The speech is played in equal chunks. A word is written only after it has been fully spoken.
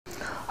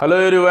Hello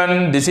everyone,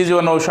 this is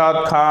your Naushad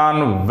Khan.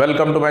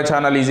 Welcome to my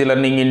channel Easy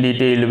Learning in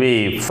Detailed Way.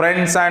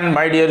 Friends and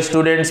my dear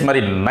students,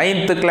 మరి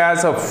 9th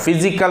class of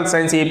Physical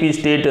Science AP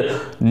State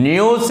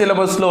new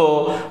syllabus లో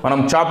మనం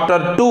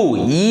chapter 2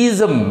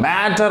 is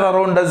matter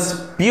around us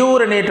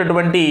pure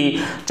అనేటటువంటి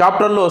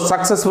chapter లో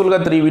successful గా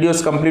 3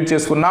 videos complete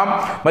చేసుకున్నాం.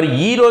 మరి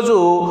ఈ రోజు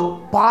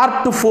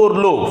పార్ట్ 4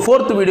 లో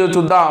 4th వీడియో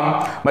చూద్దాం.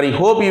 మరి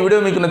హోప్ ఈ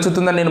వీడియో మీకు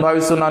నచ్చుతుందని నేను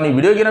భావిస్తున్నాను. ఈ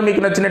వీడియో కింద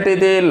మీకు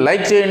నచ్చినట్లయితే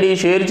లైక్ చేయండి,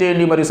 షేర్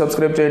చేయండి మరియు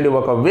సబ్స్క్రైబ్ చేయండి.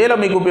 ఒకవేళ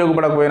మీకు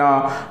ఉపయోగపడకపోయినా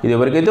ఇది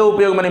ఎవరికైతే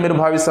ఉపయోగమని మీరు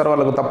భావిస్తారో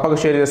వాళ్ళకు తప్పక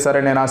షేర్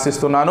చేస్తారని నేను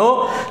ఆశిస్తున్నాను.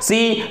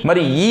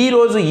 మరి ఈ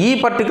రోజు ఈ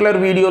పర్టికులర్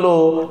వీడియోలో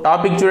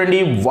టాపిక్ చూడండి,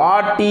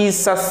 what is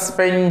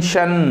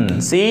suspension.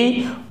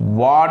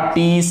 What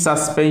is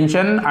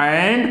suspension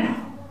and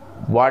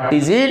what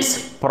is its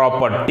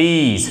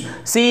properties.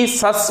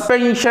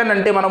 Suspension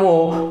అంటే మనము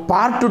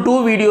పార్ట్ 2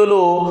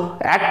 వీడియోలో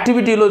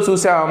యాక్టివిటీలో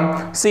చూసాం.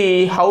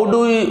 How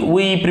do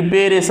we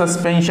prepare A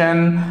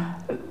suspension?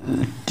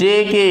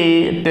 Take a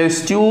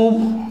test tube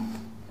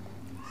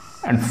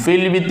and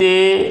fill with a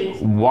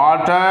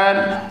water.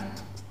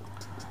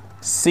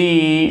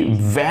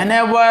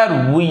 Whenever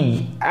we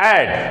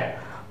add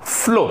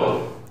flour.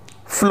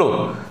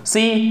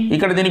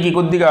 ఇక్కడ దీనికి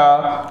కొద్దిగా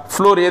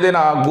floor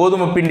ఏదైనా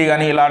గోధుమ పిండి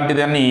కానీ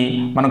ఇలాంటిదాన్ని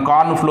మనం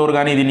కార్న్ ఫ్లోర్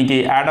కానీ దీనికి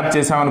యాడప్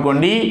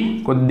చేసామనుకోండి,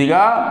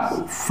 కొద్దిగా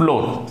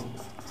ఫ్లోర్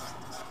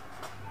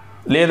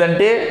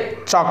లేదంటే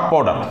chalk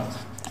powder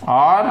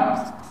are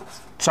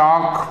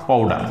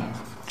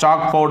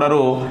chalk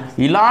powder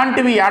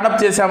ఇలాంటివి యాడప్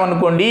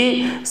చేసామనుకోండి.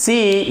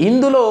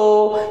 ఇందులో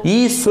ఈ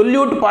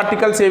సొల్యూట్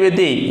పార్టికల్స్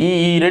ఏవైతే ఈ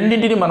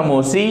రెండింటిని మనము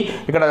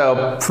ఇక్కడ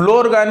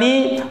ఫ్లోర్ కానీ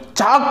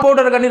చాక్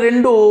పౌడర్ కానీ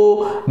రెండు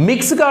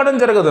మిక్స్ కావడం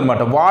జరగదు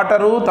అనమాట.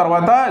 వాటరు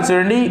తర్వాత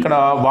చూడండి ఇక్కడ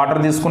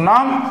వాటర్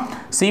తీసుకున్నాం.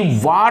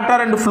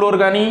 వాటర్ అండ్ ఫ్లోర్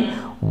కానీ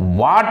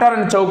వాటర్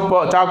అండ్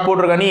చాక్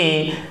పౌడర్ కానీ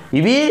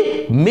ఇవి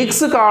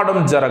మిక్స్ కావడం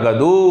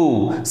జరగదు.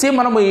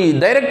 మనము ఈ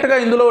డైరెక్ట్గా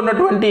ఇందులో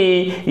ఉన్నటువంటి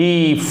ఈ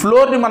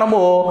ఫ్లోర్ని మనము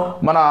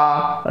మన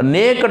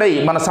నేకడై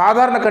మన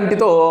సాధారణ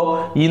కంటితో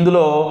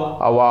ఇందులో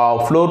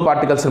ఫ్లోర్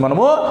పార్టికల్స్ని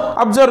మనము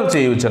అబ్జర్వ్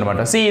చేయవచ్చు అనమాట.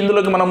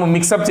 ఇందులోకి మనము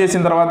మిక్సప్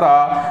చేసిన తర్వాత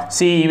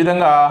ఈ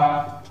విధంగా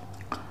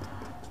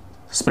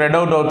స్ప్రెడ్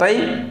అవుట్ అవుతాయి.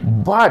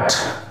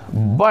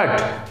 But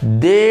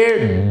they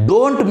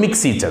don't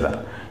mix each other.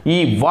 ఈ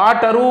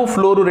వాటరు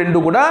ఫ్లోరు రెండు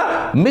కూడా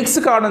మిక్స్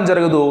కావడం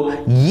జరగదు.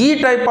 ఈ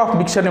టైప్ ఆఫ్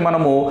మిక్చర్ని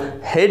మనము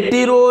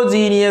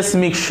హెటిరోజీనియస్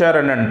మిక్చర్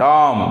అని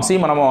అంటాం.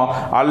 మనము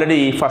ఆల్రెడీ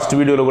ఫస్ట్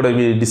వీడియోలో కూడా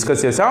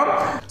డిస్కస్ చేసాం.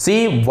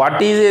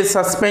 What is a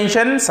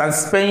suspension?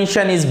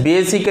 Suspension is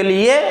basically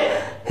A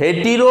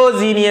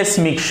heterogeneous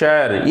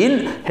mixture.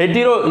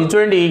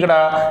 చూడండి ఇక్కడ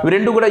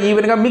రెండు కూడా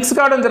ఈవెన్గా మిక్స్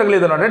కావడం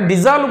జరగలేదు అనమాట,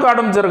 డిజాల్వ్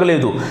కావడం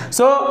జరగలేదు.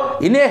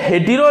 In a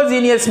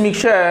heterogeneous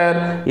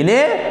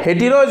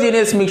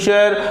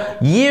mixture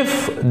if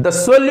the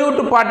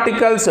solute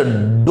particles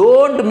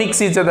don't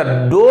mix each other,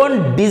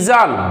 don't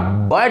dissolve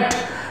but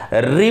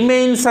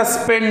remain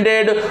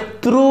suspended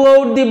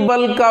throughout the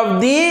bulk of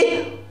the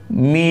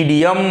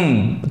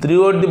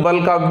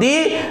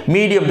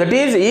medium, that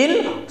is in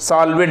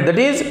solvent, that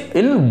is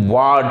in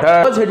water.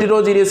 Those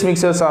heterogeneous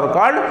mixtures are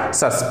called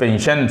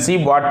suspension.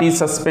 What is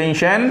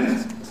suspension?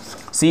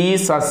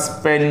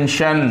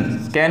 Suspension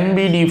can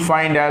be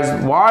defined as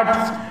what?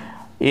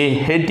 A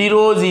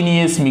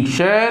heterogeneous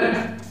mixture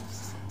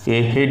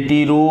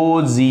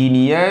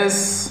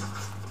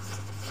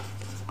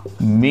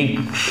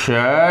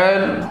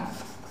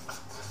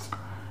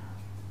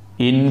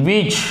in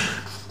which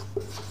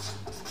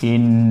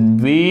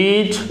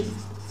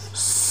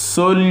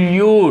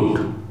solute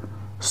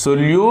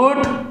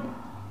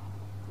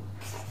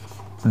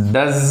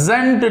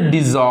doesn't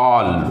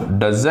dissolve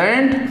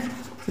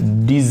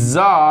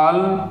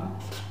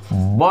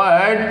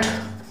but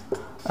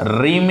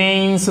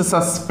remains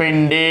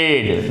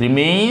suspended.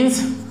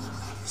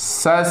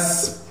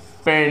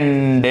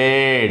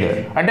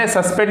 అంటే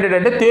suspended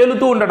అంటే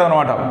తేలుతూ ఉంటాడు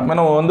అనమాట.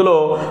 మనం అందులో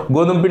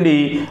గోధుమ పిండి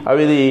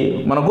అవి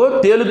మనకు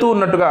తేలుతూ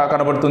ఉన్నట్టుగా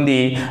కనబడుతుంది.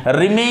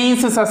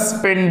 రిమైన్స్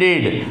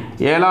సస్పెండెడ్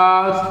ఎలా?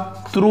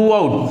 త్రూ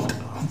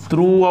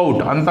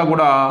అవుట్ అంతా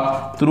కూడా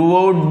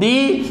throughout the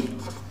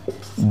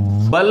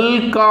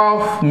bulk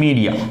of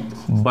medium.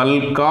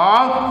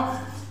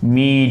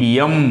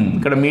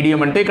 ఇక్కడ మీడియం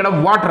అంటే ఇక్కడ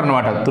వాటర్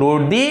అనమాట.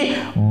 Throughout the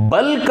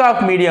bulk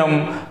of medium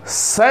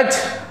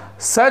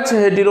such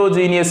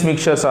heterogeneous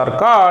mixtures are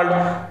called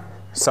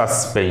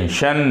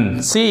suspension.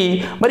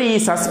 మరి ఈ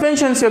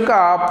సస్పెన్షన్స్ యొక్క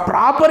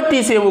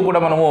ప్రాపర్టీస్ ఏవో కూడా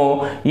మనము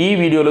ఈ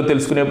వీడియోలో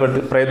తెలుసుకునే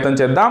ప్రయత్నం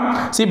చేద్దాం.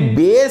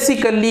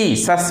 Basically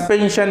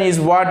suspension is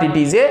what? It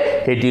is a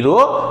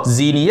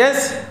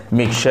heterogeneous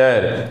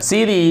mixture.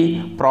 The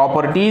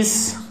properties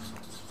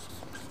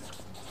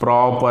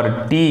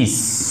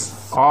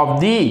of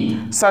the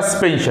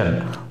suspension.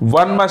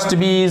 One must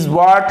be is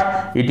what?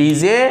 It is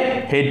a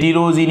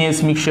heterogeneous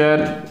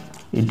mixture.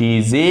 It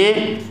is a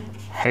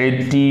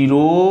heterogeneous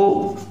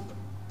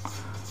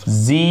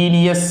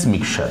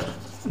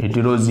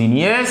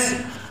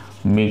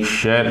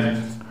mixture.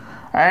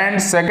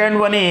 And second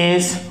one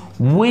is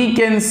we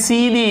can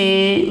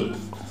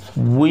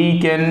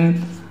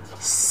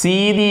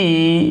see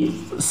the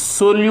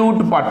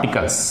solute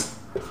particles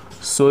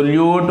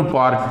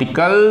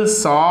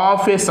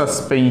of a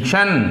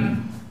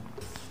suspension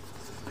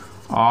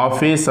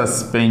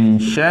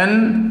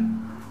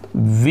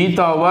with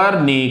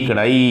our naked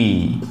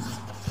eye.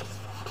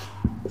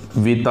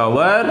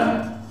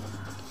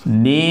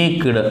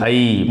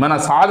 మన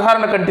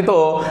సాధారణ కంటితో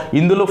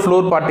ఇందులో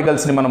floor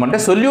పార్టికల్స్ని మనం అంటే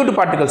solute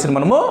పార్టికల్స్ని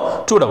మనము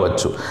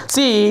చూడవచ్చు.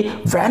 C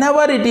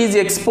whenever it is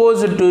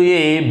exposed to a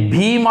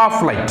beam of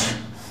light,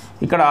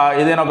 ఇక్కడ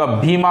ఏదైనా ఒక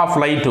బీమ్ ఆఫ్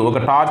లైట్, ఒక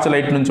టార్చ్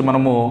లైట్ నుంచి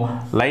మనము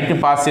లైట్ని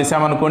పాస్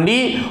చేసామనుకోండి,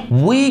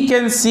 we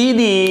can see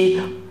the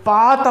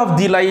path of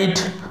the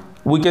light,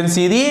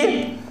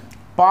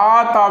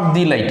 path of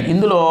the light.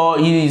 ఇందులో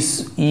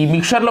ఈ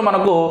మిక్చర్లో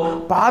మనకు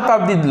పాత్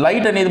ఆఫ్ ది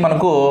లైట్ అనేది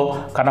మనకు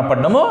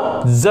కనపడము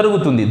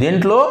జరుగుతుంది.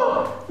 దేంట్లో?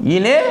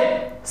 In a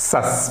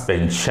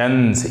suspension.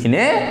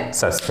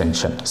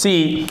 See,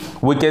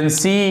 we can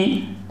see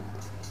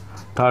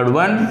third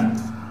one.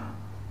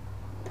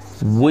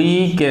 We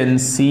can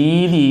see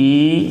the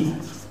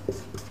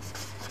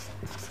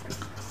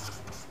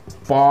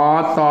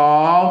path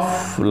of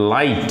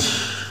light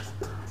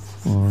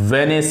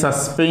when a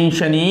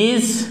suspension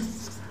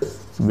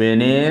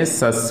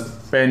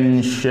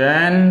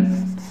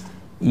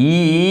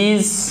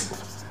is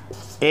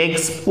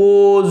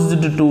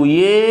exposed to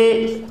a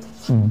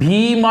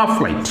beam of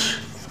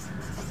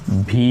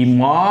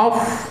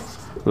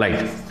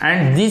light. And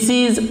this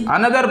is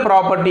another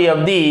property of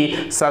the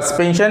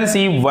suspension.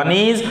 See, one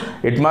is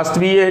it must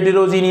be a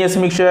heterogeneous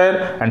mixture,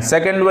 and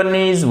second one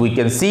is we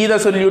can see the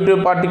solute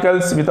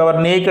particles with our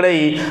naked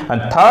eye, and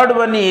third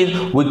one is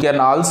we can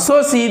also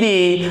see the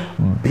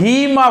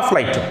beam of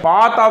light,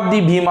 path of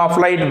the beam of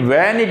light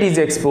when it is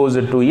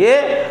exposed to a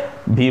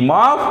beam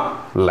of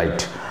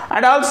light.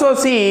 And also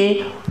see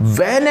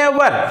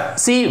whenever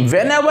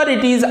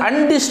it is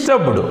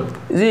undisturbed,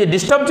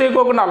 disturb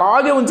చేయకోకుండా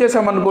అలాగే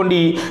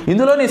ఉంచేసామనుకోండి,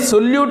 ఇందులోని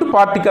solute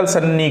particles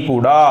అన్నీ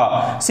కూడా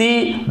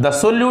the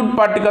solute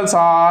particles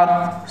are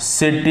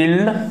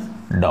settled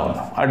down.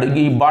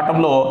 ఈ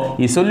బాటంలో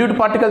ఈ solute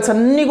particles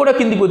అన్నీ కూడా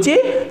కిందికి వచ్చి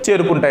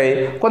చేరుకుంటాయి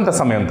కొంత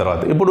సమయం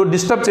తర్వాత. ఇప్పుడు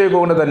డిస్టర్బ్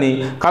చేయకుండా దాన్ని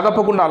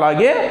కదపకుండా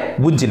అలాగే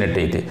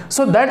ఉంచినట్టయితే.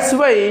 So that's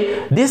why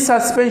this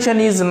suspension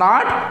is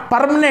not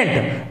permanent.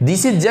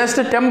 This is just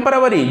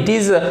temporary. It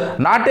is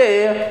not a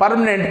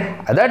permanent.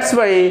 That's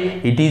why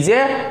it is a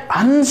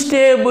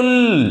unstable.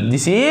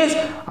 This is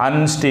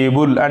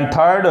unstable. And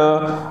third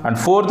and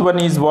fourth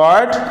one is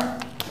what?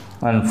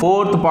 And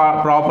fourth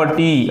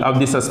property of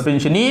the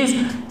suspension is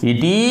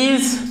it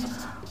is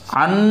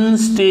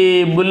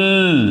unstable.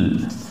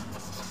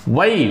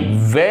 Why?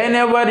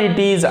 Whenever it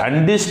is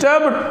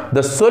undisturbed,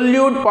 the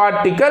solute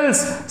particles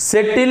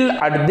settle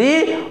at the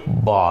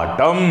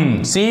bottom.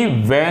 See,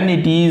 when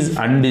it is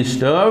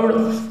undisturbed,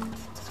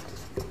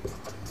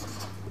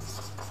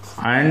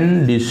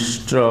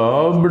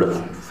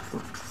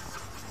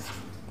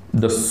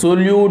 the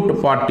solute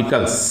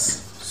particles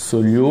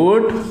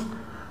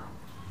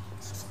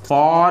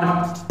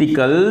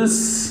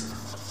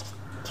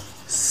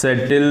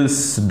settles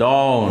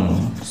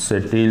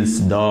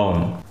down.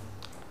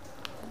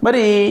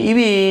 మరి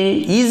ఇవి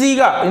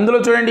ఈజీగా ఇందులో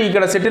చూడండి,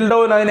 ఇక్కడ settle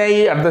down అయినాయి,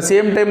 at the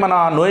same time మన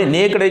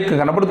naked ఐకి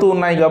కనపడుతూ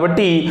ఉన్నాయి.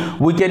 కాబట్టి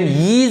we can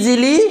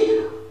easily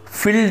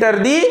filter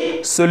the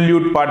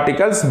solute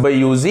particles by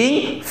using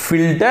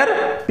filter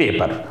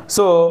paper.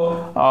 So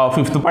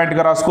fifth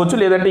పాయింట్గా రాసుకోవచ్చు,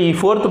 లేదంటే ఈ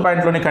ఫోర్త్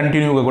పాయింట్లోనే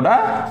కంటిన్యూగా కూడా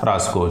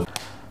రాసుకోవచ్చు.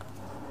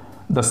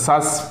 The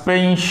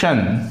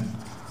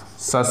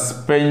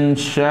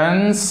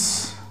suspensions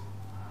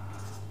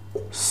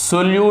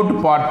solute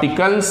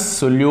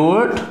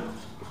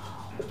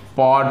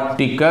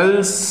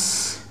particles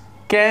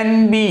can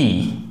be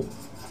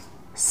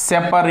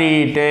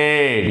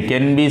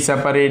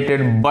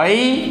separated by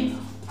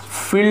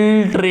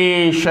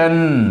filtration.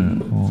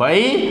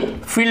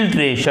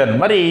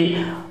 మరి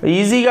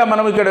ఈజీగా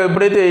మనం ఇక్కడ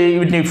ఎప్పుడైతే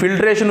వీటిని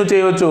ఫిల్టరేషన్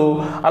చేయవచ్చు.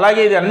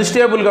 అలాగే ఇది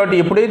అన్స్టేబుల్ కాబట్టి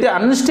ఎప్పుడైతే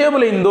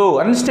అన్స్టేబుల్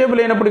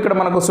అయినప్పుడు ఇక్కడ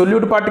మనకు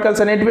సొల్యూట్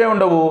పార్టికల్స్ అనేటివే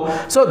ఉండవు.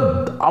 సో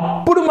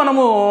అప్పుడు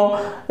మనము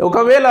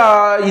ఒకవేళ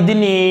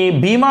దీన్ని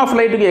బీమ్ ఆఫ్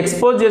లైట్కి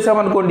ఎక్స్పోజ్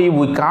చేసామనుకోండి,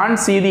 we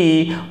can't see the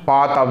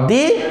path of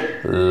the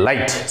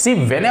light. See,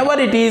 whenever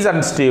it is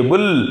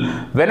unstable,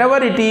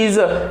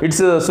 its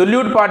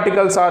solute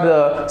particles are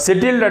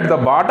settled at the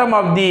bottom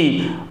of the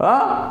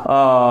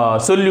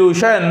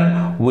solution,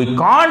 we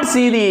can't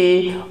see the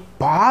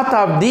path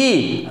of the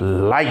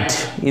light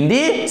in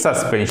the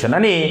suspension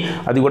అని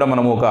అది కూడా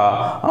మనం ఒక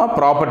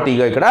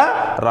ప్రాపర్టీగా ఇక్కడ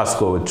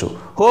రాసుకోవచ్చు.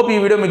 Hope ఈ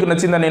video మీకు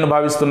నచ్చిందని నేను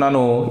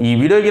భావిస్తున్నాను. ఈ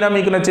వీడియో కింద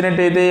మీకు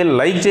నచ్చినట్టయితే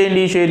లైక్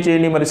చేయండి, షేర్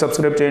చేయండి, మరి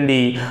సబ్స్క్రైబ్ చేయండి.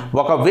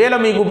 ఒకవేళ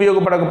మీకు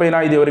ఉపయోగపడకపోయినా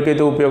ఇది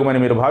ఎవరికైతే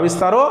ఉపయోగమని మీరు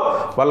భావిస్తారో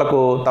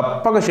వాళ్ళకు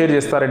తప్పక షేర్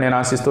చేస్తారని నేను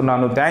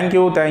ఆశిస్తున్నాను. Thank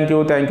you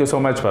so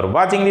much for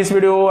watching this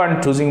video and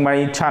choosing my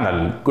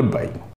channel. Good bye.